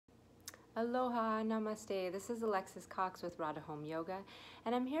Aloha, namaste. This is Alexis Cox with Radha Home Yoga,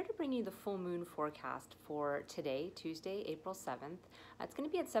 and I'm here to bring you the full moon forecast for today, Tuesday, April 7th. It's going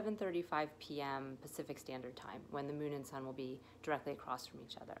to be at 7:35 p.m. Pacific Standard Time, when the moon and sun will be directly across from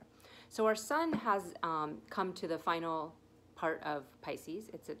each other. So our sun has come to the final part of Pisces.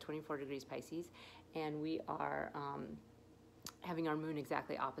 It's at 24 degrees Pisces, and we are having our moon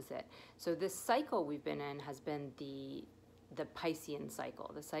exactly opposite. So this cycle we've been in has been the Piscean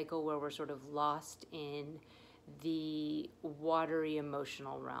cycle, the cycle where we're sort of lost in the watery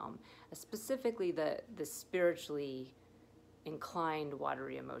emotional realm, specifically the spiritually inclined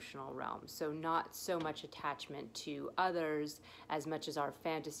watery emotional realm. So not so much attachment to others as much as our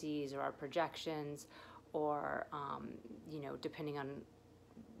fantasies or our projections, or depending on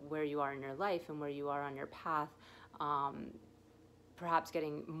where you are in your life and where you are on your path, perhaps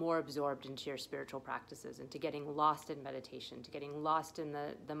getting more absorbed into your spiritual practices, and to getting lost in meditation, to getting lost in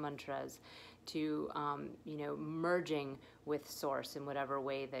the mantras, to merging with source in whatever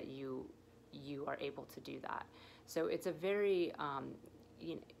way that you are able to do that. So it's a very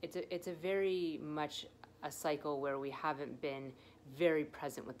it's a very much a cycle where we haven't been very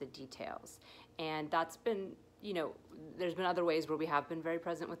present with the details, and that's been, there's been other ways where we have been very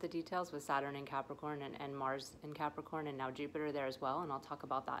present with the details, with Saturn in Capricorn and Mars in Capricorn, and now Jupiter there as well, and I'll talk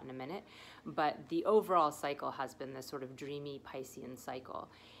about that in a minute. But the overall cycle has been this sort of dreamy Piscean cycle.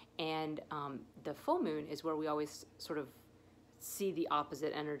 And the full moon is where we always sort of see the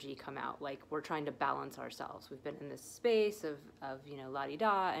opposite energy come out, like we're trying to balance ourselves. We've been in this space of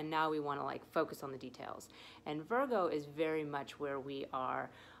la-di-da, and now we want to focus on the details. And Virgo is very much where we are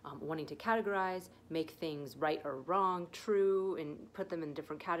wanting to categorize, make things right or wrong, true, and put them in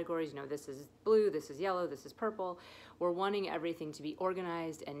different categories. This is blue, this is yellow, this is purple. We're wanting everything to be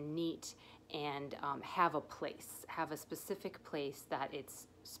organized and neat, and have a specific place that it's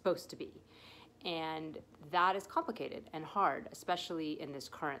supposed to be. And that is complicated and hard, especially in this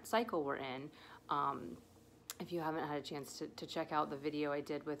current cycle we're in. If you haven't had a chance to check out the video I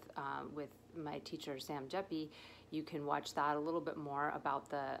did with my teacher, Sam Jeppy, you can watch that a little bit more about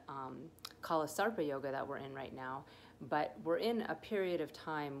the Kala Sarpa yoga that we're in right now. But we're in a period of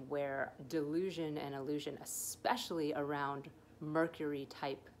time where delusion and illusion, especially around Mercury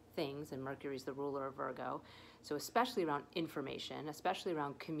type things, and Mercury is the ruler of Virgo, so especially around information, especially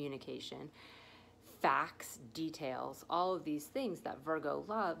around communication, facts, details, all of these things that Virgo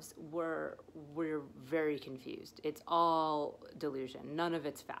loves, we're very confused. It's all delusion. None of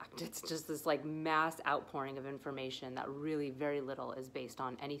it's fact. It's just this mass outpouring of information that really very little is based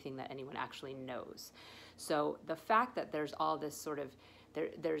on anything that anyone actually knows. So the fact that there's all this sort of,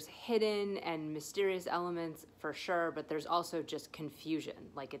 there's hidden and mysterious elements for sure, but there's also just confusion.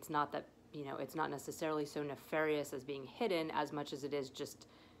 It's not that, it's not necessarily so nefarious as being hidden as much as it is just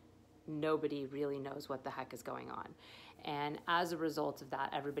nobody really knows what the heck is going on. And as a result of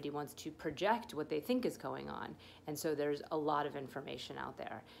that, everybody wants to project what they think is going on. And so there's a lot of information out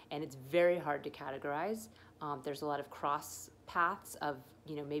there, and it's very hard to categorize. There's a lot of cross paths of,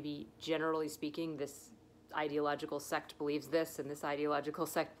 maybe generally speaking, this ideological sect believes this, and this ideological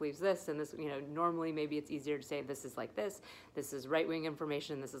sect believes this, and this, normally maybe it's easier to say this is like this is right-wing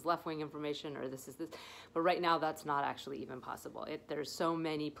information, this is left-wing information, or this is this. But right now that's not actually even possible. There's so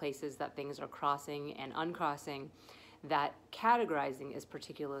many places that things are crossing and uncrossing that categorizing is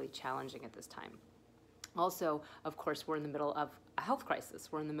particularly challenging at this time. Also, of course, we're in the middle of a health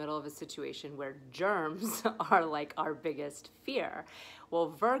crisis. We're in the middle of a situation where germs are our biggest fear. Well,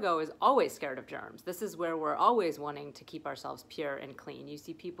 Virgo is always scared of germs. This is where we're always wanting to keep ourselves pure and clean. You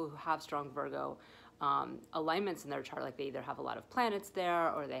see people who have strong Virgo alignments in their chart, they either have a lot of planets there,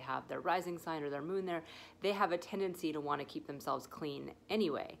 or they have their rising sign or their moon there. They have a tendency to want to keep themselves clean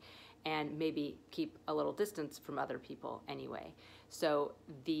anyway, and maybe keep a little distance from other people anyway. So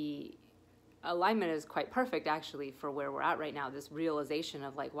the alignment is quite perfect actually for where we're at right now, this realization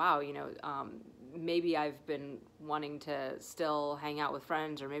of wow, maybe I've been wanting to still hang out with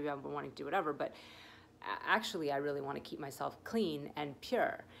friends, or maybe I've been wanting to do whatever, but actually I really want to keep myself clean and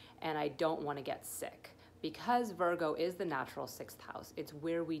pure, and I don't want to get sick. Because Virgo is the natural 6th house, it's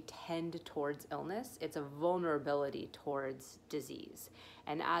where we tend towards illness. It's a vulnerability towards disease,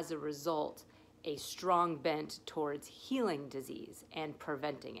 and as a result, a strong bent towards healing disease and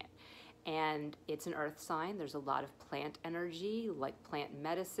preventing it. And it's an earth sign. There's a lot of plant energy, like plant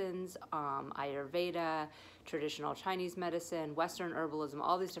medicines, Ayurveda, traditional Chinese medicine, Western herbalism.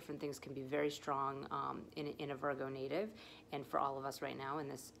 All these different things can be very strong in a Virgo native, and for all of us right now in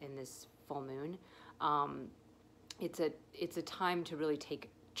this full moon, it's a time to really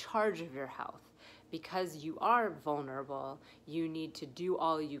take charge of your health, because you are vulnerable, you need to do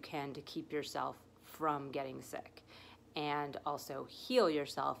all you can to keep yourself from getting sick, and also heal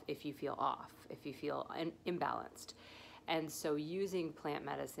yourself if you feel off, if you feel imbalanced. And so using plant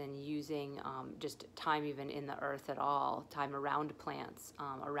medicine, using just time even in the earth at all, time around plants,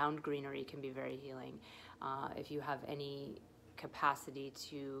 around greenery can be very healing. If you have any capacity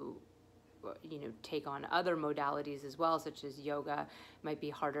to take on other modalities as well, such as yoga. It might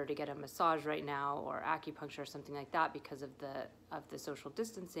be harder to get a massage right now, or acupuncture or something like that, because of the social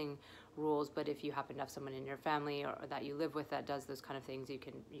distancing rules. But if you happen to have someone in your family or that you live with that does those kind of things, you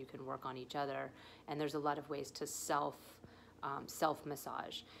can work on each other. And there's a lot of ways to self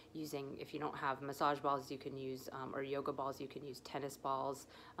massage using, if you don't have massage balls, you can use or yoga balls, you can use tennis balls,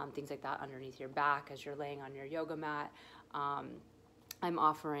 things like that underneath your back as you're laying on your yoga mat. I'm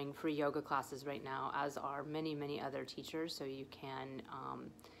offering free yoga classes right now, as are many other teachers, so you can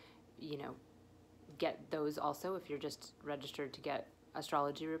get those also. If you're just registered to get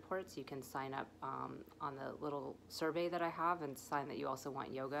astrology reports, you can sign up on the little survey that I have and sign that you also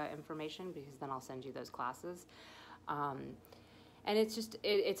want yoga information, because then I'll send you those classes. And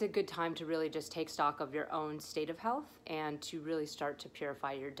it's a good time to really just take stock of your own state of health, and to really start to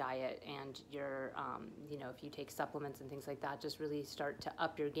purify your diet and your, if you take supplements and things like that, just really start to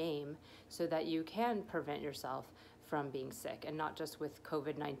up your game so that you can prevent yourself from being sick. And not just with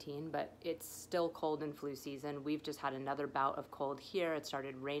COVID-19, but it's still cold and flu season. We've just had another bout of cold here. It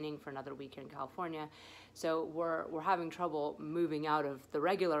started raining for another week in California. So we're having trouble moving out of the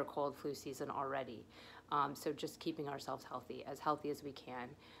regular cold flu season already. So just keeping ourselves healthy as we can.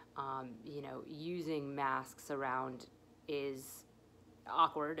 Using masks around is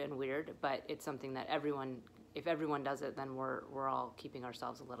awkward and weird, but it's something that if everyone does it, then we're all keeping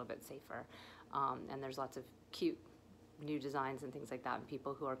ourselves a little bit safer. And there's lots of cute new designs and things like that, and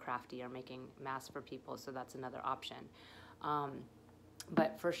people who are crafty are making masks for people, so that's another option.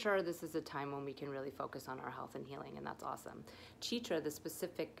 But for sure, this is a time when we can really focus on our health and healing, and that's awesome. Chitra, the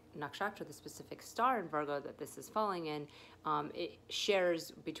specific nakshatra, the specific star in Virgo that this is falling in, it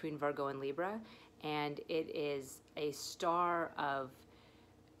shares between Virgo and Libra, and it is a star of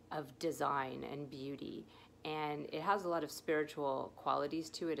design and beauty, and it has a lot of spiritual qualities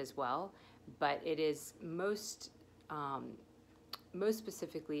to it as well. But it is most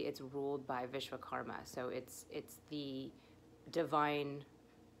specifically, it's ruled by Vishwakarma, so it's the divine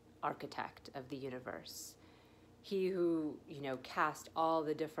architect of the universe. He who, cast all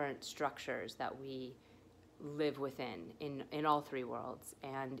the different structures that we live within in all three worlds.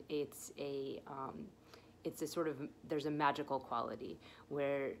 And it's a sort of, there's a magical quality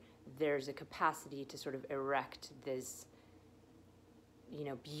where there's a capacity to sort of erect this,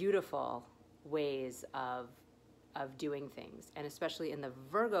 beautiful ways of doing things. And especially in the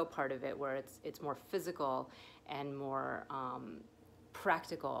Virgo part of it, where it's more physical and more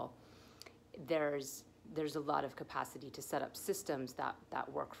practical, there's a lot of capacity to set up systems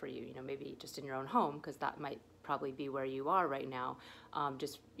that work for you, maybe just in your own home, because that might probably be where you are right now.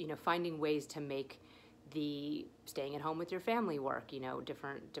 Just, finding ways to make the staying at home with your family work,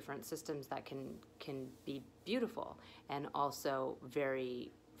 different systems that can be beautiful and also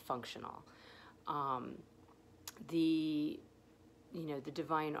very functional. The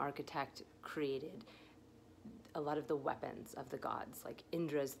divine architect created a lot of the weapons of the gods, like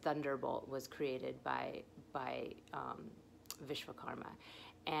Indra's thunderbolt was created by Vishwakarma.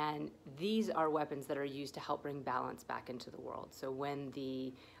 And these are weapons that are used to help bring balance back into the world. So when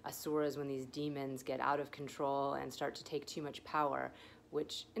the asuras, when these demons get out of control and start to take too much power,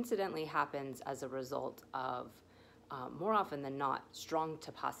 which incidentally happens as a result of more often than not, strong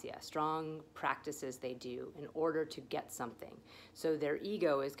tapasya, strong practices they do in order to get something. So their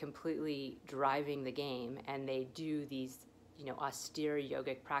ego is completely driving the game, and they do these, austere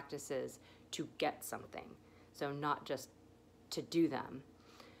yogic practices to get something. So not just to do them,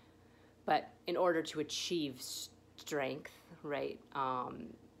 but in order to achieve strength, right?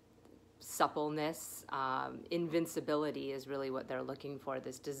 Suppleness, invincibility is really what they're looking for.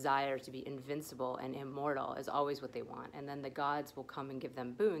 This desire to be invincible and immortal is always what they want. And then the gods will come and give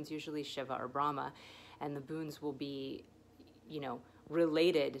them boons, usually Shiva or Brahma, and the boons will be,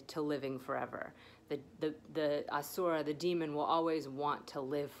 related to living forever. The asura, the demon, will always want to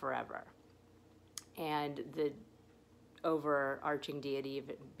live forever. And the overarching deity,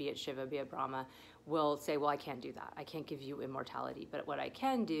 be it Shiva, be it Brahma, will say, well, I can't do that. I can't give you immortality. But what I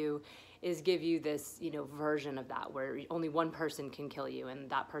can do is give you this, version of that where only one person can kill you, and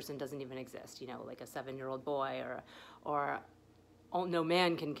that person doesn't even exist, like a 7-year-old boy, or no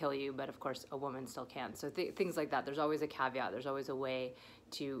man can kill you, but of course a woman still can. So things like that. There's always a caveat. There's always a way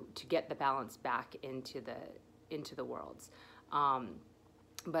to get the balance back into the worlds.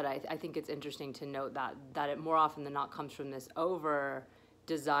 But I think it's interesting to note that it more often than not comes from this over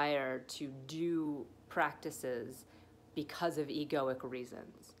desire to do practices because of egoic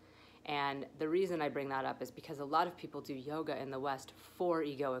reasons. And the reason I bring that up is because a lot of people do yoga in the West for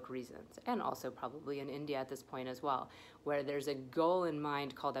egoic reasons, and also probably in India at this point as well, where there's a goal in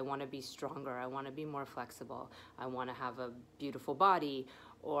mind called, I want to be stronger, I want to be more flexible, I want to have a beautiful body,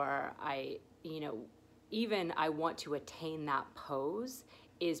 or even I want to attain that pose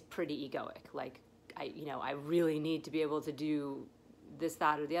is pretty egoic. Like, I really need to be able to do this,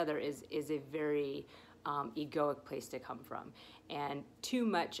 that, or the other is a very egoic place to come from. And too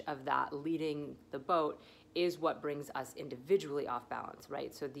much of that leading the boat is what brings us individually off balance,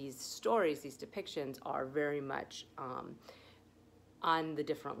 right? So these stories, these depictions are very much on the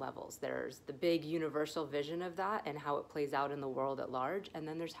different levels. There's the big universal vision of that and how it plays out in the world at large, and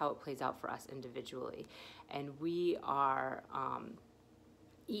then there's how it plays out for us individually. And we are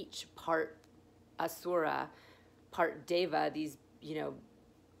each part asura, part deva, these,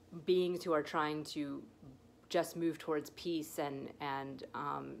 beings who are trying to just move towards peace and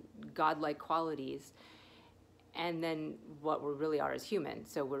godlike qualities. And then what we really are is human.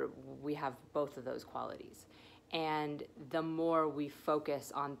 So we have both of those qualities. And the more we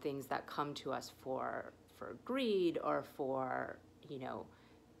focus on things that come to us for greed or for,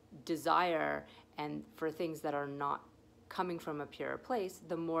 desire, and for things that are not coming from a pure place,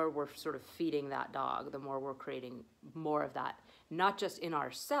 the more we're sort of feeding that dog, the more we're creating more of that, not just in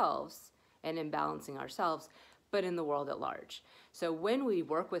ourselves and imbalancing ourselves, but in the world at large. So when we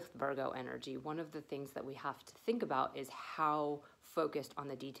work with Virgo energy, one of the things that we have to think about is how focused on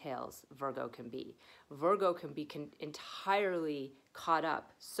the details Virgo can be. Virgo can be entirely caught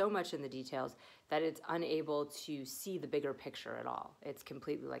up so much in the details that it's unable to see the bigger picture at all. It's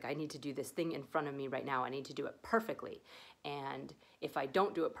completely like, I need to do this thing in front of me right now. I need to do it perfectly. And if I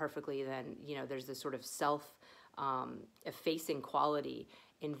don't do it perfectly, then, there's this sort of self-effacing quality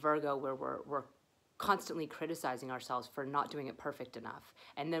in Virgo where we're constantly criticizing ourselves for not doing it perfect enough.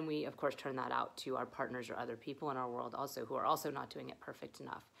 And then we, of course, turn that out to our partners or other people in our world also who are also not doing it perfect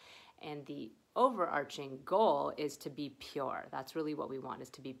enough. And the overarching goal is to be pure. That's really what we want,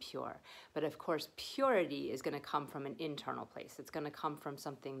 is to be pure. But of course, purity is going to come from an internal place. It's going to come from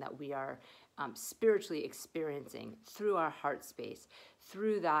something that we are spiritually experiencing through our heart space,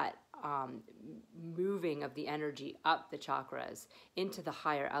 through that moving of the energy up the chakras into the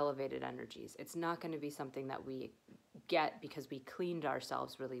higher elevated energies. It's not going to be something that we get because we cleaned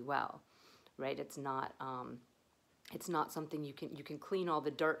ourselves really well, right? It's not something you can clean all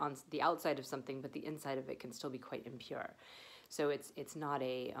the dirt on the outside of something, but the inside of it can still be quite impure. So it's not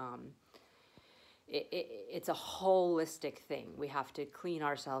a it's a holistic thing. We have to clean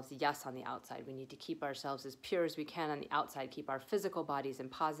ourselves, yes, on the outside. We need to keep ourselves as pure as we can on the outside, keep our physical bodies in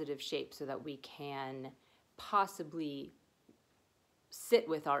positive shape so that we can possibly sit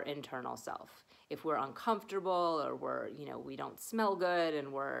with our internal self. If we're uncomfortable or we don't smell good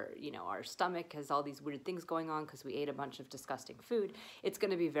and our stomach has all these weird things going on because we ate a bunch of disgusting food, it's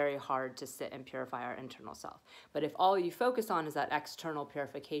going to be very hard to sit and purify our internal self. But if all you focus on is that external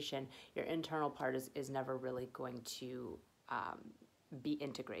purification, your internal part is never really going to be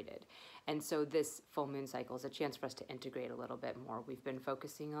integrated. And so this full moon cycle is a chance for us to integrate a little bit more. We've been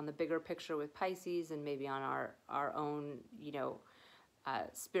focusing on the bigger picture with Pisces and maybe on our own,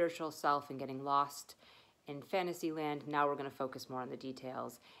 spiritual self and getting lost in fantasy land. Now we're going to focus more on the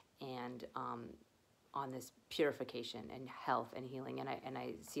details and on this purification and health and healing. And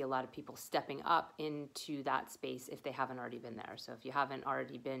I see a lot of people stepping up into that space if they haven't already been there. So if you haven't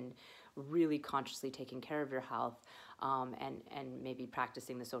already been really consciously taking care of your health and maybe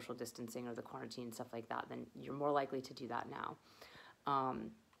practicing the social distancing or the quarantine and stuff like that, then you're more likely to do that now.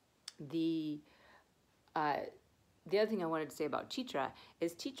 The other thing I wanted to say about Chitra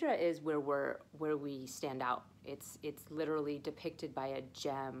is where we stand out. It's literally depicted by a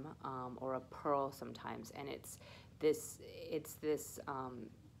gem or a pearl sometimes, and it's this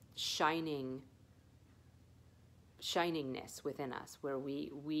shiningness within us where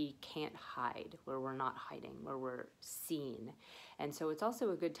we can't hide, where we're not hiding, where we're seen. And so it's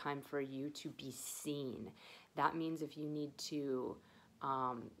also a good time for you to be seen. That means if you need to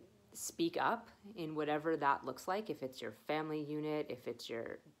speak up in whatever that looks like, if it's your family unit, if it's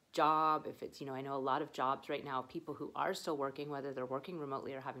your job, if it's, I know a lot of jobs right now, people who are still working, whether they're working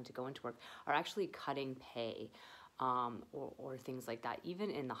remotely or having to go into work, are actually cutting pay or things like that.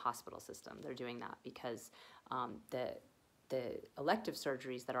 Even in the hospital system, they're doing that because the elective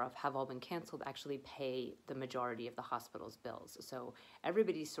surgeries that have all been canceled actually pay the majority of the hospital's bills. So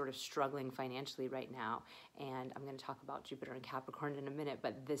everybody's sort of struggling financially right now. And I'm going to talk about Jupiter and Capricorn in a minute,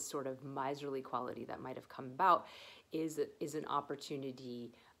 but this sort of miserly quality that might have come about is an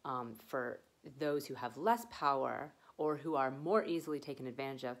opportunity for those who have less power or who are more easily taken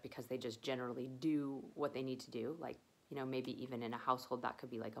advantage of because they just generally do what they need to do, like, you know, maybe even in a household that could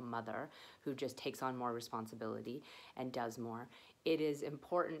be like a mother who just takes on more responsibility and does more. It is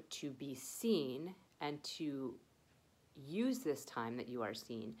important to be seen and to use this time that you are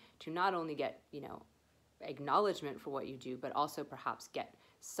seen to not only get, you know, acknowledgement for what you do, but also perhaps get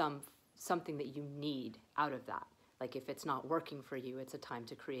something that you need out of that. Like if it's not working for you, it's a time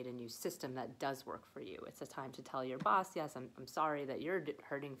to create a new system that does work for you. It's a time to tell your boss, yes, I'm sorry that you're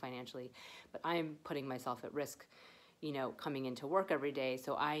hurting financially, but I'm putting myself at risk, you know, coming into work every day,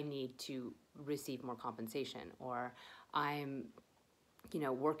 so I need to receive more compensation. Or I'm, you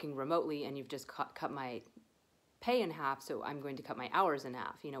know, working remotely and you've just cut my pay in half, so I'm going to cut my hours in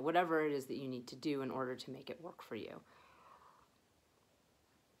half. You know, whatever it is that you need to do in order to make it work for you.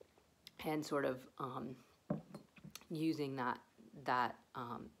 And sort of using that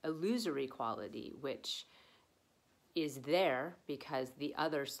illusory quality, which is there because the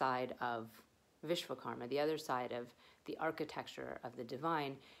other side of Vishwakarma, the other side of the architecture of the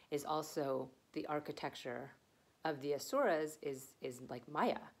divine, is also the architecture of the asuras is like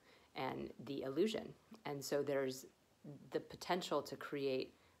Maya and the illusion. And so there's the potential to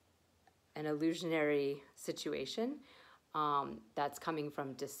create an illusionary situation that's coming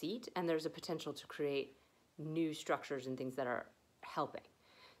from deceit, and there's a potential to create new structures and things that are helping.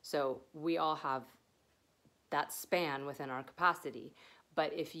 So we all have that span within our capacity,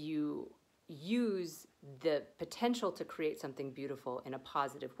 but if you use the potential to create something beautiful in a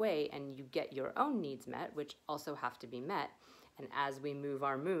positive way and you get your own needs met, which also have to be met, and as we move,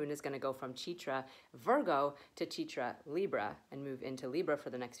 our moon is going to go from Chitra Virgo to Chitra Libra and move into Libra for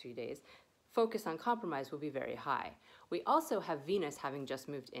the next few days, focus on compromise will be very high. We also have Venus having just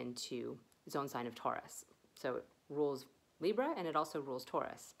moved into zone sign of Taurus. So it rules Libra and it also rules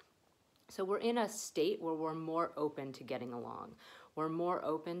Taurus. So we're in a state where we're more open to getting along. We're more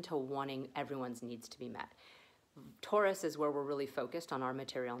open to wanting everyone's needs to be met. Taurus is where we're really focused on our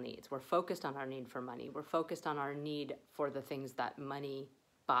material needs. We're focused on our need for money. We're focused on our need for the things that money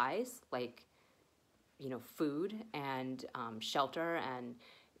buys, like, you know, food and shelter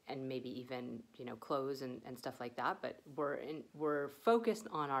and maybe even, you know, clothes and stuff like that. But we're focused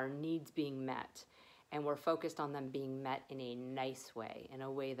on our needs being met. And we're focused on them being met in a nice way, in a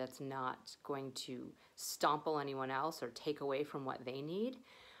way that's not going to stomple anyone else or take away from what they need,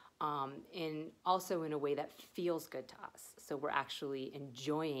 and also in a way that feels good to us. So we're actually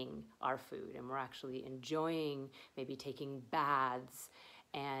enjoying our food, and we're actually enjoying maybe taking baths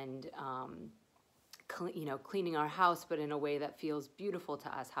and cleaning our house, but in a way that feels beautiful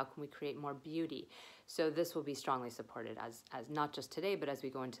to us. How can we create more beauty? So this will be strongly supported as not just today, but as we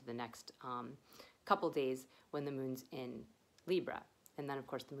go into the next couple days when the moon's in Libra. And then, of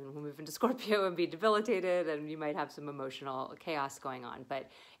course, the moon will move into Scorpio and be debilitated, and you might have some emotional chaos going on. But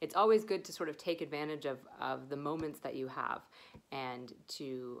it's always good to sort of take advantage of the moments that you have and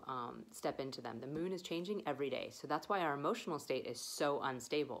to step into them. The moon is changing every day. So that's why our emotional state is so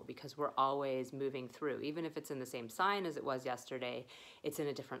unstable, because we're always moving through. Even if it's in the same sign as it was yesterday, it's in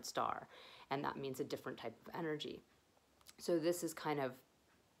a different star. And that means a different type of energy. So this is kind of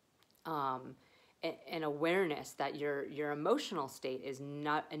an awareness that your emotional state is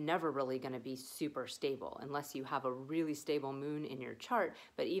never really going to be super stable unless you have a really stable moon in your chart.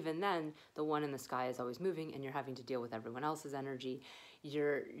 But even then, the one in the sky is always moving and you're having to deal with everyone else's energy.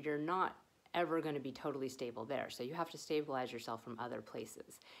 You're not ever going to be totally stable there. So you have to stabilize yourself from other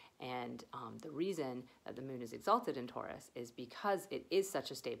places. And the reason that the moon is exalted in Taurus is because it is such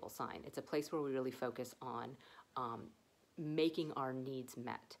a stable sign. It's a place where we really focus on making our needs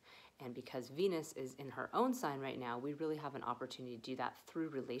met. And because Venus is in her own sign right now, we really have an opportunity to do that through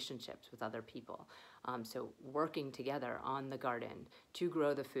relationships with other people. So working together on the garden, to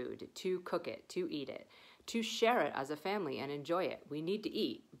grow the food, to cook it, to eat it, to share it as a family and enjoy it. We need to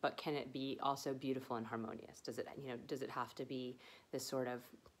eat, but can it be also beautiful and harmonious? Does it have to be this sort of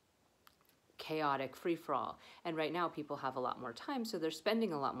chaotic free-for-all? And right now people have a lot more time, so they're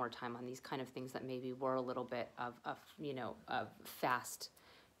spending a lot more time on these kind of things that maybe were a little bit of fast,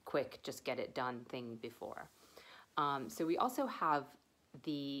 quick, just get it done thing before. So we also have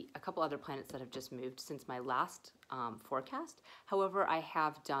a couple other planets that have just moved since my last forecast. However, I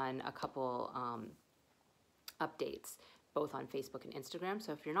have done a couple updates both on Facebook and Instagram.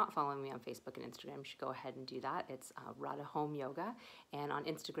 So if you're not following me on Facebook and Instagram, you should go ahead and do that. It's Radha Home Yoga. And on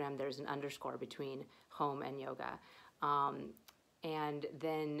Instagram, there's an underscore between home and yoga. And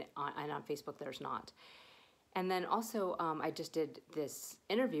then on Facebook, there's not. And then also, I just did this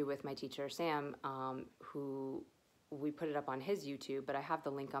interview with my teacher, Sam, who we put it up on his YouTube, but I have the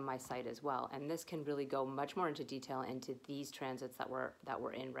link on my site as well. And this can really go much more into detail into these transits that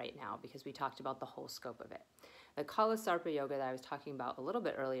we're in right now, because we talked about the whole scope of it. The Kala Sarpa Yoga that I was talking about a little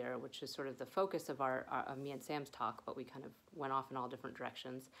bit earlier, which is sort of the focus of of me and Sam's talk, but we kind of went off in all different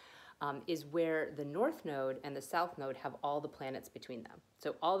directions, is where the North Node and the South Node have all the planets between them.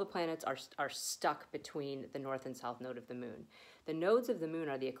 So all the planets are stuck between the North and South Node of the Moon. The nodes of the Moon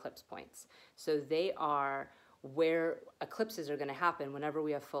are the eclipse points. So they are where eclipses are going to happen whenever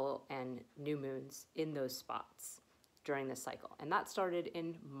we have full and new moons in those spots during this cycle. And that started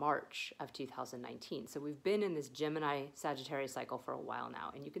in March of 2019. So we've been in this Gemini Sagittarius cycle for a while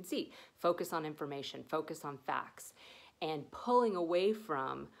now. And you can see, focus on information, focus on facts, and pulling away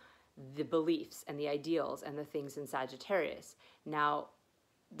from the beliefs and the ideals and the things in Sagittarius. Now,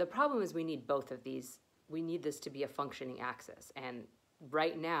 the problem is we need both of these. We need this to be a functioning axis. And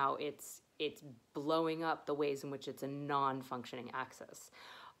right now, it's blowing up the ways in which it's a non-functioning axis.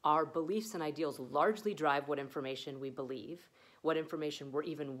 Our beliefs and ideals largely drive what information we believe, what information we're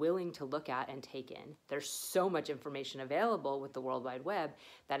even willing to look at and take in. There's so much information available with the World Wide Web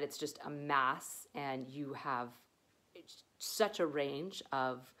that it's just a mass, and you have such a range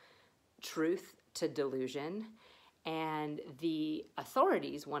of truth to delusion. And the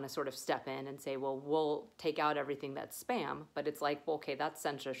authorities want to sort of step in and say, well, we'll take out everything that's spam. But it's like, well, okay, that's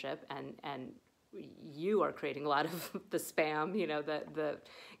censorship, and you are creating a lot of the spam. You know, the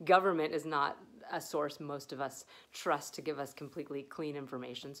government is not a source most of us trust to give us completely clean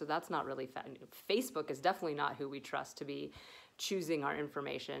information. So that's not really fair. Facebook is definitely not who we trust to be choosing our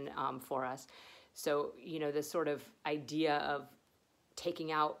information for us. So, you know, this sort of idea of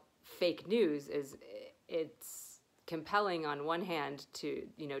taking out fake news it's compelling on one hand to,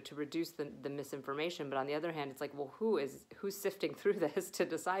 you know, to reduce the misinformation, but on the other hand, it's like, well, who's sifting through this to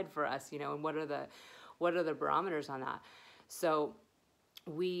decide for us, you know, and what are the barometers on that? So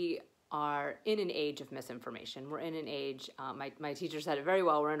we are in an age of misinformation. We're in an age, my teacher said it very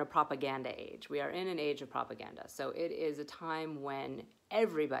well, we're in a propaganda age. We are in an age of propaganda. So it is a time when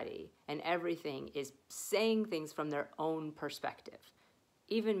everybody and everything is saying things from their own perspective.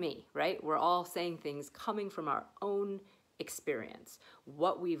 Even me, right? We're all saying things coming from our own experience.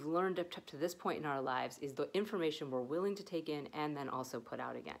 What we've learned up to this point in our lives is the information we're willing to take in and then also put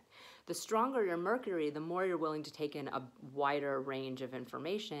out again. The stronger your Mercury, the more you're willing to take in a wider range of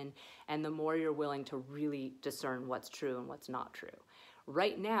information, and the more you're willing to really discern what's true and what's not true.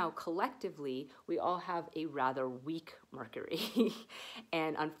 Right now, collectively, we all have a rather weak Mercury.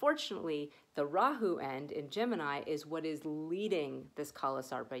 And unfortunately, the Rahu end in Gemini is what is leading this Kala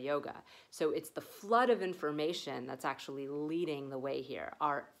Sarpa Yoga. So it's the flood of information that's actually leading the way here.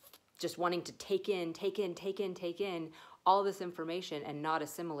 Our just wanting to take in all this information and not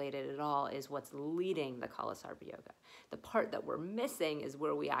assimilate it at all is what's leading the Kala Sarpa Yoga. The part that we're missing is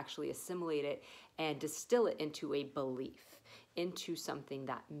where we actually assimilate it and distill it into a belief, into something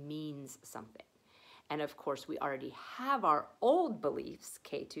that means something. And of course, we already have our old beliefs,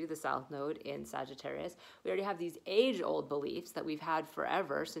 K2, the South Node in Sagittarius. We already have these age-old beliefs that we've had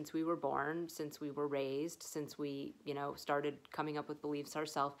forever, since we were born, since we were raised, since we, you know, started coming up with beliefs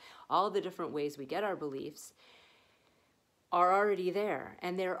ourselves. All the different ways we get our beliefs are already there,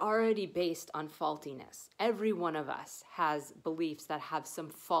 and they're already based on faultiness. Every one of us has beliefs that have some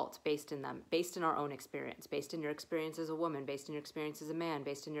fault based in them, based in our own experience, based in your experience as a woman, based in your experience as a man,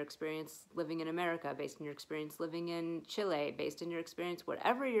 based in your experience living in America, based in your experience living in Chile, based in your experience,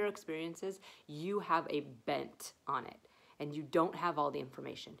 whatever your experience is, you have a bent on it. And you don't have all the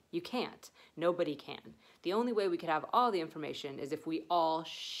information. You can't. Nobody can. The only way we could have all the information is if we all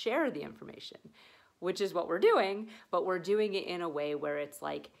share the information, which is what we're doing, but we're doing it in a way where it's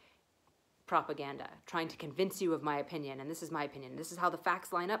like propaganda, trying to convince you of my opinion, and this is my opinion. This is how the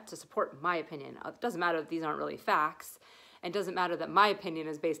facts line up to support my opinion. It doesn't matter if these aren't really facts, and it doesn't matter that my opinion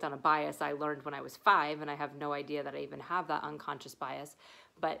is based on a bias I learned when I was 5, and I have no idea that I even have that unconscious bias,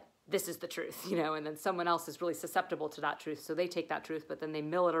 but this is the truth, you know, and then someone else is really susceptible to that truth, so they take that truth, but then they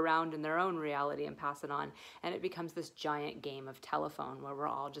mill it around in their own reality and pass it on, and it becomes this giant game of telephone where we're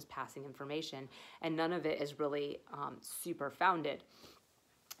all just passing information, and none of it is really super founded.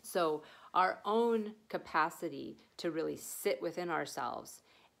 So our own capacity to really sit within ourselves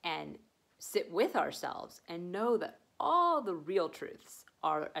and sit with ourselves and know that all the real truths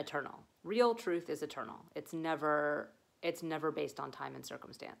are eternal. Real truth is eternal. It's never It's never based on time and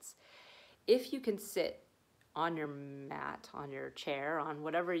circumstance. If you can sit on your mat, on your chair, on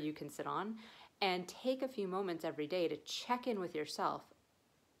whatever you can sit on, and take a few moments every day to check in with yourself,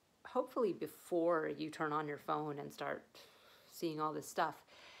 hopefully before you turn on your phone and start seeing all this stuff,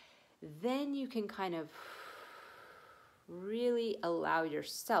 then you can kind of really allow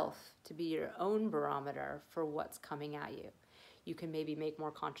yourself to be your own barometer for what's coming at you. You can maybe make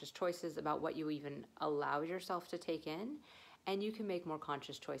more conscious choices about what you even allow yourself to take in, and you can make more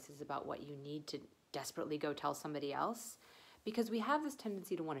conscious choices about what you need to desperately go tell somebody else, because we have this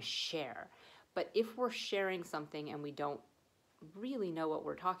tendency to want to share. But if we're sharing something and we don't really know what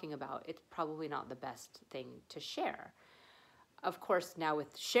we're talking about, it's probably not the best thing to share. Of course, now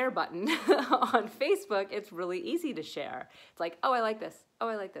with share button on Facebook, it's really easy to share. It's like, oh, I like this. Oh,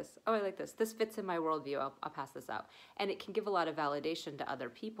 I like this. Oh, I like this. This fits in my worldview. I'll pass this out. And it can give a lot of validation to other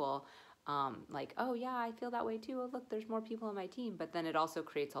people. Like, oh yeah, I feel that way too. Oh, look, there's more people on my team. But then it also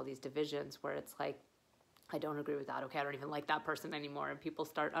creates all these divisions where it's like, I don't agree with that. Okay, I don't even like that person anymore. And people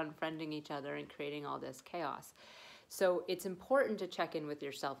start unfriending each other and creating all this chaos. So it's important to check in with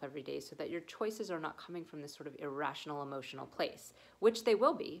yourself every day so that your choices are not coming from this sort of irrational emotional place, which they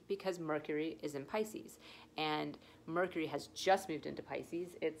will be because Mercury is in Pisces. And Mercury has just moved into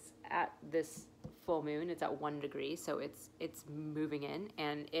Pisces. It's at this full moon. It's at 1 degree, so it's moving in,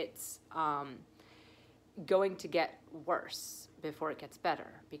 and it's going to get worse before it gets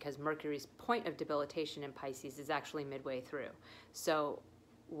better because Mercury's point of debilitation in Pisces is actually midway through. So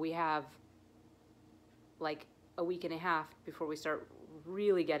we have like a week and a half before we start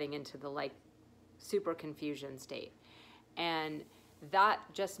really getting into the like super confusion state. And that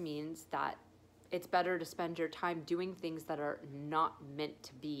just means that it's better to spend your time doing things that are not meant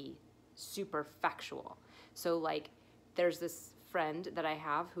to be super factual. So like there's this friend that I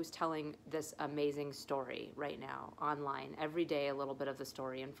have who's telling this amazing story right now online. Every day a little bit of the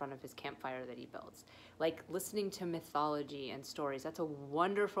story in front of his campfire that he builds. Like listening to mythology and stories, that's a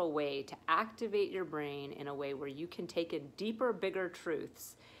wonderful way to activate your brain in a way where you can take in deeper, bigger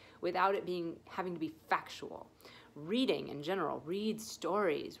truths without it having to be factual. Reading in general, read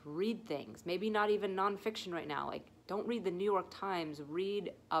stories, read things, maybe not even nonfiction right now. Like don't read the New York Times,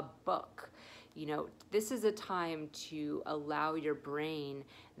 read a book. You know, this is a time to allow your brain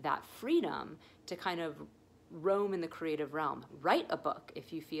that freedom to kind of roam in the creative realm. Write a book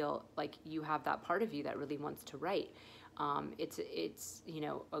if you feel like you have that part of you that really wants to write. It's you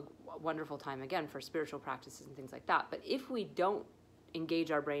know, a wonderful time again for spiritual practices and things like that. But if we don't engage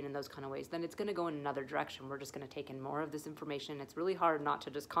our brain in those kind of ways, then it's going to go in another direction. We're just going to take in more of this information. It's really hard not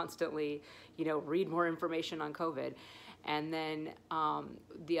to just constantly, you know, read more information on COVID. And then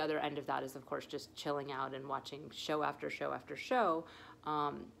the other end of that is, of course, just chilling out and watching show after show after show,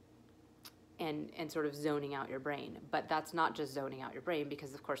 and sort of zoning out your brain. But that's not just zoning out your brain,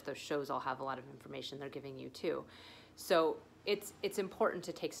 because of course those shows all have a lot of information they're giving you too. So it's important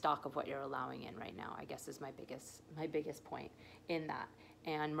to take stock of what you're allowing in right now, I guess, is my biggest point in that.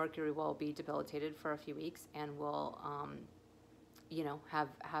 And Mercury will be debilitated for a few weeks and will you know, have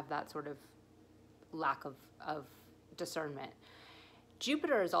that sort of lack of discernment.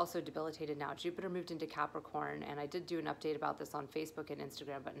 Jupiter is also debilitated now. Jupiter moved into Capricorn, and I did do an update about this on Facebook and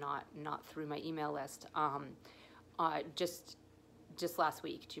Instagram, but not through my email list. Just last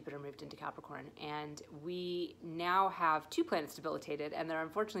week, Jupiter moved into Capricorn, and we now have 2 planets debilitated, and they're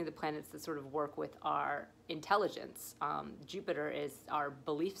unfortunately the planets that sort of work with our intelligence. Jupiter is our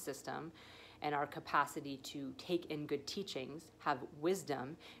belief system and our capacity to take in good teachings, have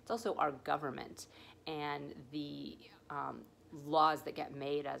wisdom. It's also our government and the laws that get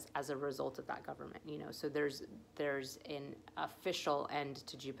made as a result of that government, you know. So there's an official end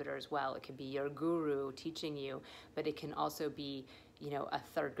to Jupiter as well. It could be your guru teaching you, but it can also be, you know, a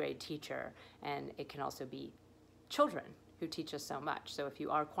 3rd grade teacher, and it can also be children who teach us so much. So if you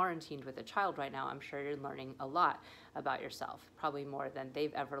are quarantined with a child right now, I'm sure you're learning a lot about yourself, probably more than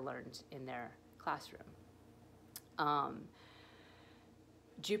they've ever learned in their classroom.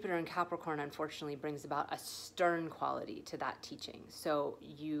 Jupiter in Capricorn, unfortunately, brings about a stern quality to that teaching. So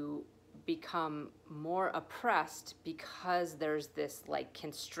you become more oppressed because there's this like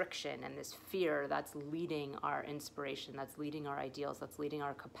constriction and this fear that's leading our inspiration, that's leading our ideals, that's leading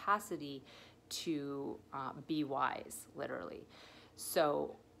our capacity to be wise, literally.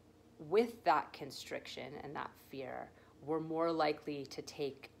 So with that constriction and that fear, we're more likely to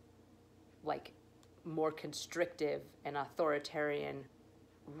take like more constrictive and authoritarian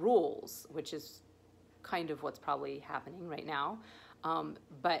rules, which is kind of what's probably happening right now.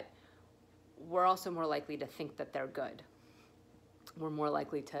 But we're also more likely to think that they're good. We're more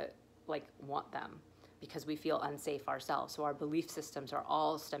likely to like want them. because we feel unsafe ourselves. So our belief systems are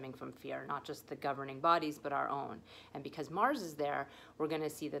all stemming from fear, not just the governing bodies, but our own. And because Mars is there, we're going to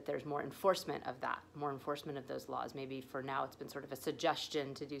see that there's more enforcement of that, more enforcement of those laws. Maybe for now it's been sort of a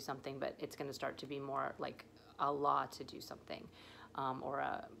suggestion to do something, but it's going to start to be more like a law to do something, or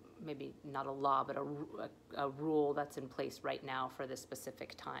maybe not a law, but a rule that's in place right now for this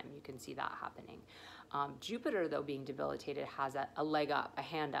specific time. You can see that happening. Jupiter, though, being debilitated, has a leg up, a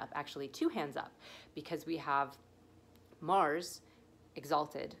hand up, actually 2 hands up, because we have Mars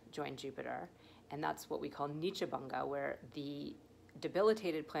exalted join Jupiter, and that's what we call Nichabanga, where the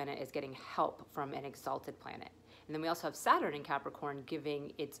debilitated planet is getting help from an exalted planet. And then we also have Saturn in Capricorn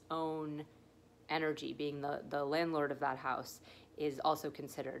giving its own energy, being the landlord of that house, is also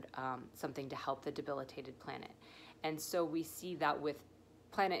considered something to help the debilitated planet. And so we see that with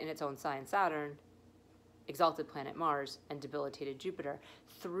planet in its own sign, Saturn, exalted planet Mars, and debilitated Jupiter,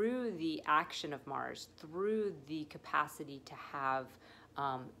 through the action of Mars, through the capacity to have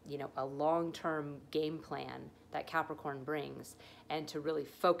a long-term game plan that Capricorn brings, and to really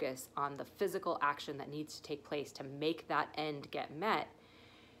focus on the physical action that needs to take place to make that end get met,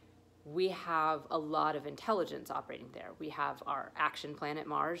 we have a lot of intelligence operating there. We have our action planet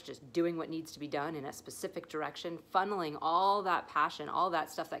Mars just doing what needs to be done in a specific direction, funneling all that passion, all that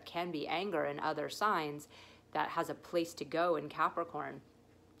stuff that can be anger and other signs that has a place to go in Capricorn.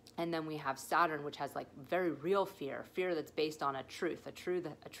 And then we have Saturn, which has like very real fear that's based on a truth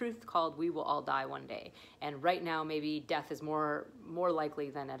called we will all die one day. And right now, maybe death is more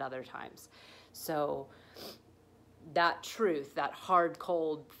likely than at other times. So that truth, that hard,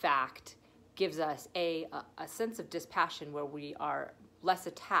 cold fact, gives us a sense of dispassion where we are less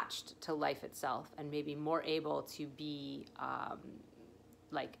attached to life itself and maybe more able to be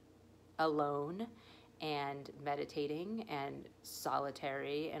like alone and meditating and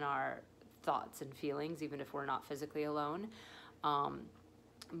solitary in our thoughts and feelings, even if we're not physically alone.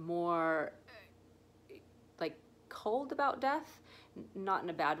 More like cold about death, not in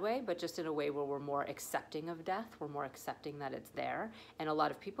a bad way, but just in a way where we're more accepting of death. We're more accepting that it's there. And a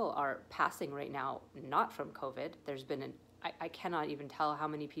lot of people are passing right now, not from COVID. There's been I cannot even tell how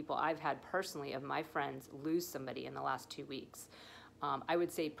many people I've had personally of my friends lose somebody in the last 2 weeks. I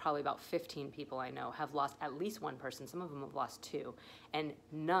would say probably about 15 people I know have lost at least one person. Some of them have lost 2, and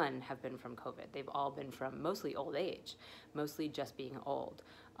none have been from COVID. They've all been from mostly old age, mostly just being old.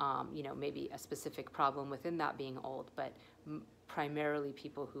 Maybe a specific problem within that being old, but primarily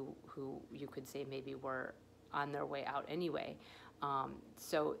people who you could say maybe were on their way out anyway.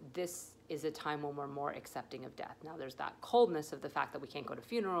 So this is a time when we're more accepting of death. Now there's that coldness of the fact that we can't go to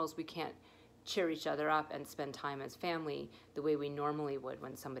funerals, we can't cheer each other up and spend time as family the way we normally would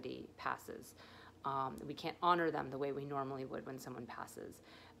when somebody passes. We can't honor them the way we normally would when someone passes.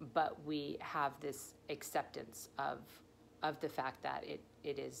 But we have this acceptance of the fact that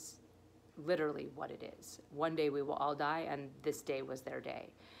it is literally what it is. One day we will all die, and this day was their day.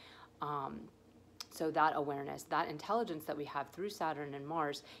 So that awareness, that intelligence that we have through Saturn and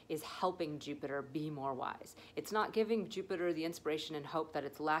Mars is helping Jupiter be more wise. It's not giving Jupiter the inspiration and hope that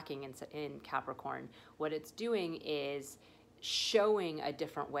it's lacking in Capricorn. What it's doing is showing a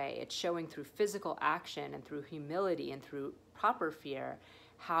different way. It's showing through physical action and through humility and through proper fear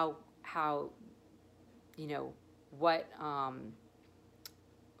how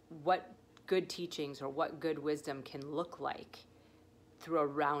what good teachings or what good wisdom can look like through a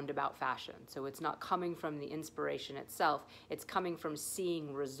roundabout fashion. So it's not coming from the inspiration itself, it's coming from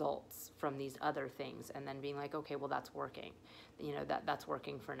seeing results from these other things and then being like, okay, well, that's working. That's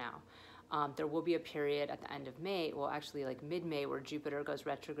working for now. There will be a period at the end of May, well, actually like mid-May, where Jupiter goes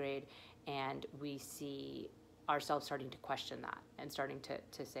retrograde, and we see ourselves starting to question that and starting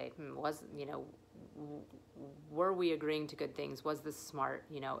to say, were we agreeing to good things? Was this smart?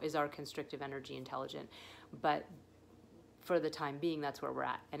 Is our constrictive energy intelligent? But for the time being, that's where we're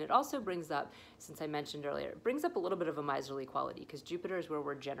at. And it also brings up, since I mentioned earlier, it brings up a little bit of a miserly quality, because Jupiter is where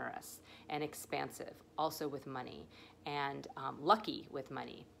we're generous and expansive, also with money, and lucky with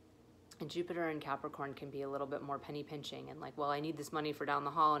money. And Jupiter in Capricorn can be a little bit more penny pinching and like, well, I need this money for down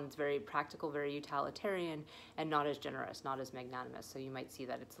the hall, and it's very practical, very utilitarian, and not as generous, not as magnanimous. So you might see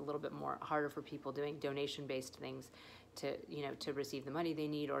that it's a little bit more harder for people doing donation-based things to receive the money they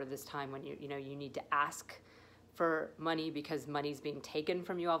need, or this time when you need to ask for money because money's being taken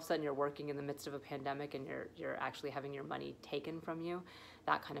from you. All of a sudden you're working in the midst of a pandemic and you're actually having your money taken from you.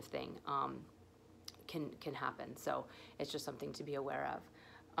 That kind of thing can happen. So it's just something to be aware of.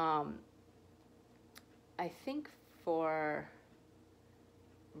 I think for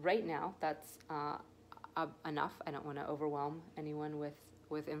right now, that's enough. I don't want to overwhelm anyone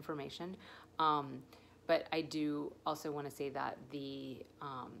with information. But I do also want to say that the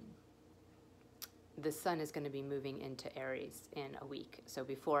sun is going to be moving into Aries in a week. So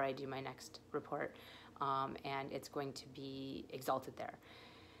before I do my next report, and it's going to be exalted there.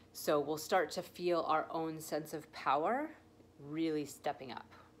 So we'll start to feel our own sense of power really stepping up,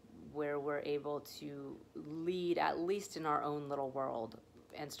 where we're able to lead, at least in our own little world,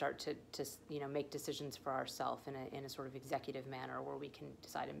 and start to make decisions for ourselves in a sort of executive manner, where we can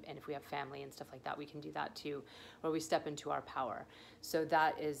decide, and if we have family and stuff like that, we can do that too, where we step into our power. So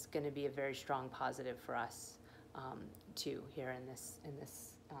that is going to be a very strong positive for us too, here in this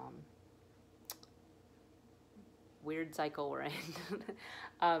weird cycle we're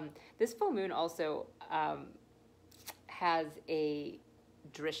in. This full moon also has a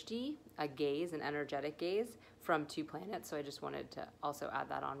drishti, a gaze, an energetic gaze from 2 planets. So I just wanted to also add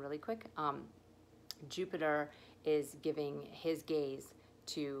that on really quick. Jupiter is giving his gaze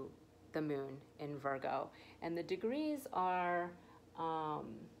to the moon in Virgo. And the degrees are,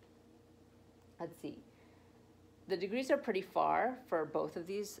 let's see, the degrees are pretty far for both of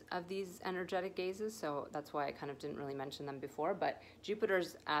these energetic gazes, so that's why I kind of didn't really mention them before. But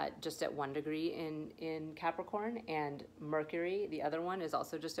Jupiter's just at 1 degree in Capricorn, and Mercury, the other one, is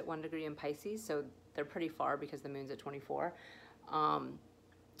also just at 1 degree in Pisces, so they're pretty far because the moon's at 24.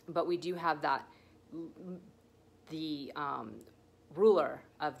 But we do have that, the ruler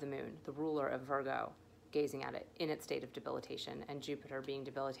of the moon, the ruler of Virgo, gazing at it in its state of debilitation, and Jupiter being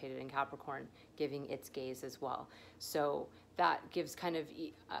debilitated in Capricorn giving its gaze as well. So that gives kind of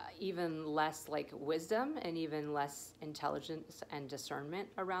even less like wisdom and even less intelligence and discernment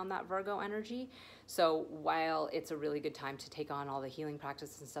around that Virgo energy. So while it's a really good time to take on all the healing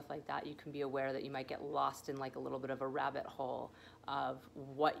practices and stuff like that, you can be aware that you might get lost in like a little bit of a rabbit hole of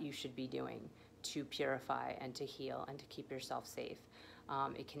what you should be doing to purify and to heal and to keep yourself safe.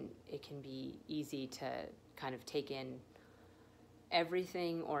 It can be easy to kind of take in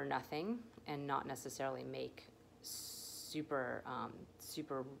everything or nothing and not necessarily make super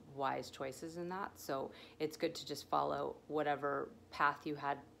wise choices in that. So it's good to just follow whatever path you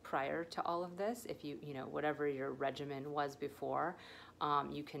had prior to all of this. If you whatever your regimen was before,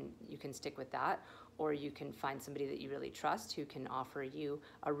 you can stick with that, or you can find somebody that you really trust who can offer you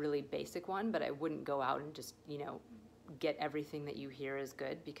a really basic one. But I wouldn't go out and just get everything that you hear is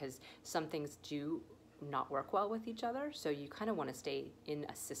good, because some things do not work well with each other. So you kind of want to stay in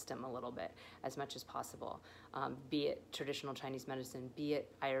a system a little bit as much as possible, be it traditional Chinese medicine, be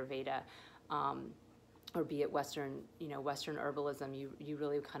it Ayurveda, or be it Western herbalism. You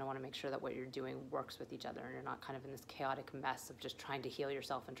really kind of want to make sure that what you're doing works with each other, and you're not kind of in this chaotic mess of just trying to heal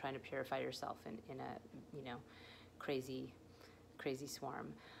yourself and trying to purify yourself in a crazy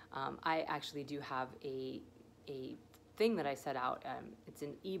swarm. I actually do have a thing that I set out. It's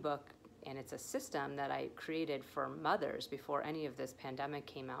an ebook, and it's a system that I created for mothers before any of this pandemic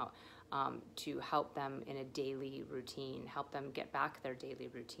came out, to help them in a daily routine, help them get back their daily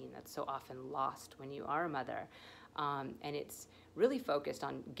routine that's so often lost when you are a mother. And it's really focused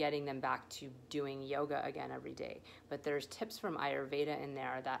on getting them back to doing yoga again every day. But there's tips from Ayurveda in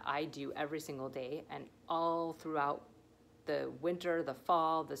there that I do every single day, and all throughout the winter, the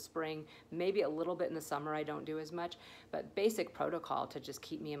fall, the spring, maybe a little bit in the summer I don't do as much, but basic protocol to just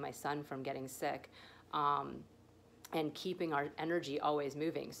keep me and my son from getting sick, and keeping our energy always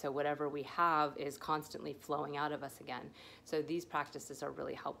moving. So whatever we have is constantly flowing out of us again. So these practices are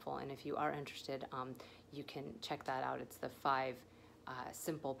really helpful, and if you are interested, you can check that out. It's the 5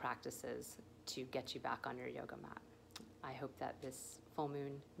 simple practices to get you back on your yoga mat. I hope that this full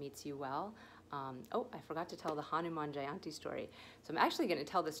moon meets you well. I forgot to tell the Hanuman Jayanti story. So I'm actually going to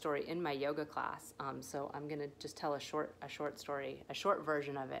tell this story in my yoga class. So I'm going to just tell a short story, a short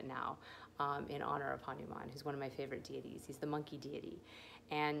version of it now, in honor of Hanuman, who's one of my favorite deities. He's the monkey deity.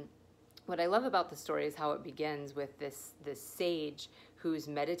 And what I love about the story is how it begins with this sage who's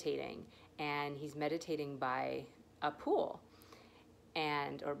meditating, and he's meditating by a pool,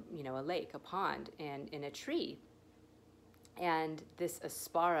 or a lake, a pond, and in a tree. And this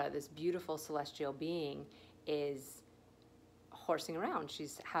Aspara, this beautiful celestial being, is horsing around.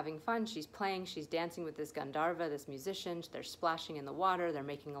 She's having fun, she's playing, she's dancing with this Gandharva, this musician. They're splashing in the water, they're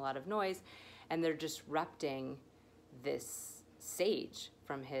making a lot of noise, and they're disrupting this sage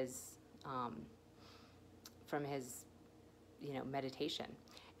from his meditation.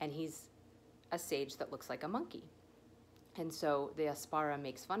 And he's a sage that looks like a monkey. And so the Aspara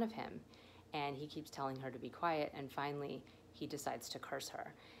makes fun of him, and he keeps telling her to be quiet, and finally he decides to curse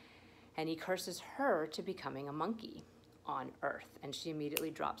her. And he curses her to becoming a monkey on Earth. And she immediately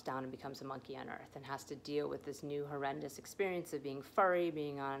drops down and becomes a monkey on Earth, and has to deal with this new horrendous experience of being furry,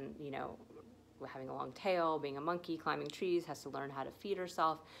 being on, having a long tail, being a monkey, climbing trees, has to learn how to feed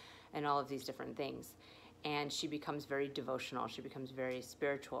herself, and all of these different things. And she becomes very devotional. She becomes very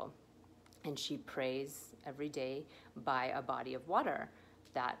spiritual. And she prays every day by a body of water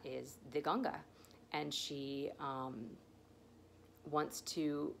that is the Ganga. And she wants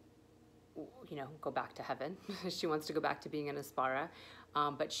to, go back to heaven. She wants to go back to being an Aspara.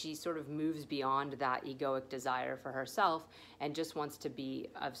 But she sort of moves beyond that egoic desire for herself and just wants to be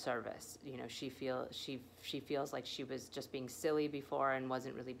of service. She feels like she was just being silly before and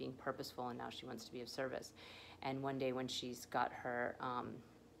wasn't really being purposeful, and now she wants to be of service. And one day when she's got her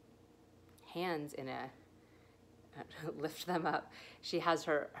hands in lift them up, she has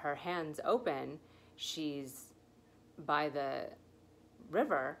her hands open, she's by the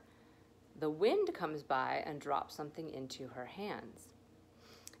river, the wind comes by and drops something into her hands.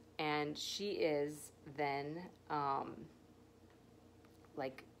 And she is then,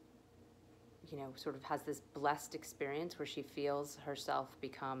 sort of has this blessed experience where she feels herself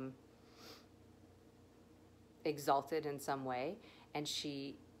become exalted in some way. And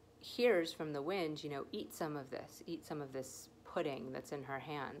she hears from the wind, eat some of this pudding that's in her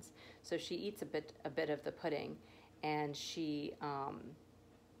hands. So she eats a bit of the pudding, and she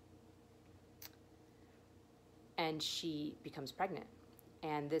becomes pregnant.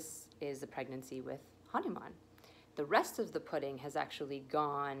 And this is a pregnancy with Hanuman. The rest of the pudding has actually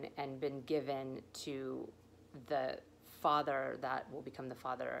gone and been given to the father that will become the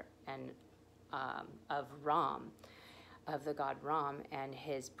father of Ram, of the god Ram, and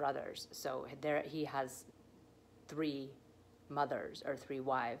his brothers. So there he has 3 mothers or 3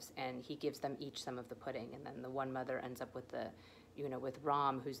 wives, and he gives them each some of the pudding. And then the one mother ends up with with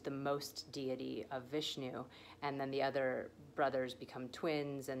Ram, who's the most deity of Vishnu, and then the other brothers become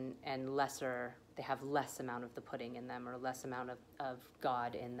twins and lesser, they have less amount of the pudding in them, or less amount of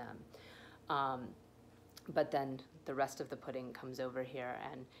God in them. But then the rest of the pudding comes over here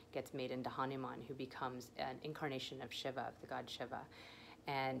and gets made into Hanuman, who becomes an incarnation of Shiva, of the god Shiva.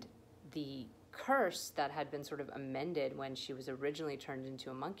 And the curse that had been sort of amended when she was originally turned into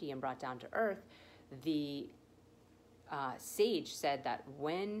a monkey and brought down to earth, the sage said that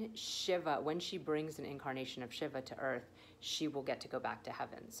when she brings an incarnation of Shiva to earth, she will get to go back to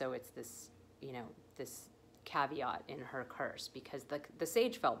heaven. So it's this, this caveat in her curse, because the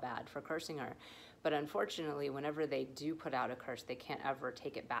sage felt bad for cursing her. But unfortunately, whenever they do put out a curse, they can't ever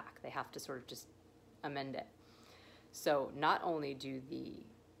take it back. They have to sort of just amend it. So not only do the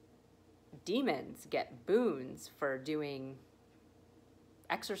demons get boons for doing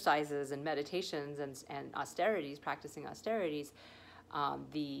exercises and meditations and austerities, practicing austerities,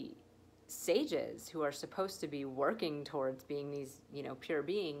 the sages, who are supposed to be working towards being these, pure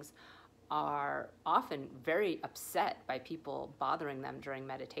beings, are often very upset by people bothering them during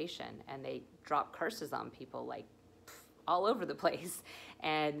meditation, and they drop curses on people like all over the place.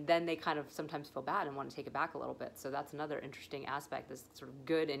 And then they kind of sometimes feel bad and want to take it back a little bit. So that's another interesting aspect. This sort of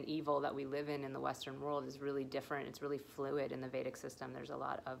good and evil that we live in the Western world is really different. It's really fluid in the Vedic system. There's a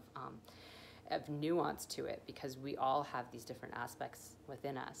lot of nuance to it, because we all have these different aspects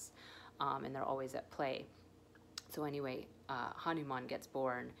within us, and they're always at play. So anyway, Hanuman gets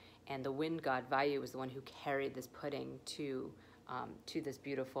born, and the wind god Vayu was the one who carried this pudding to this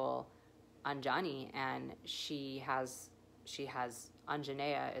beautiful Anjani, and she has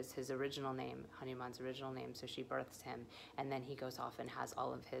Anjaneya is his original name, Hanuman's original name, so she births him, and then he goes off and has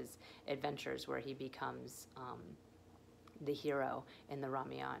all of his adventures where he becomes the hero in the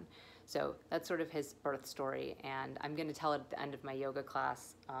Ramayana. So that's sort of his birth story, and I'm going to tell it at the end of my yoga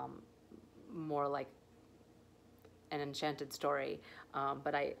class, more like an enchanted story,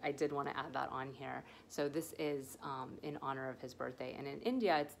 but I did want to add that on here. So this is in honor of his birthday, and in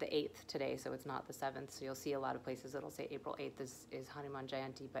India it's the 8th today, so it's not the 7th. So you'll see a lot of places it'll say April 8th is Hanuman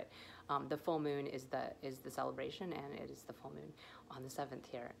Jayanti, but the full moon is the celebration, and it is the full moon on the 7th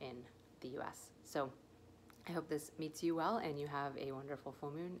here in the U.S. So I hope this meets you well, and you have a wonderful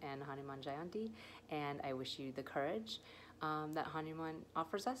full moon and Hanuman Jayanti, and I wish you the courage that Hanuman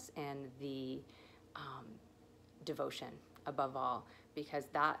offers us, and the devotion above all, because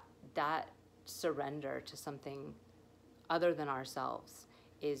that surrender to something other than ourselves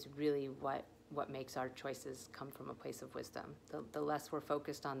is really what makes our choices come from a place of wisdom. The less we're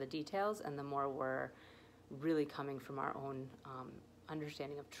focused on the details, and the more we're really coming from our own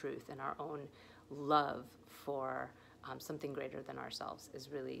understanding of truth and our own love for something greater than ourselves, is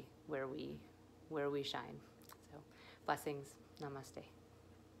really where we shine. So blessings. Namaste.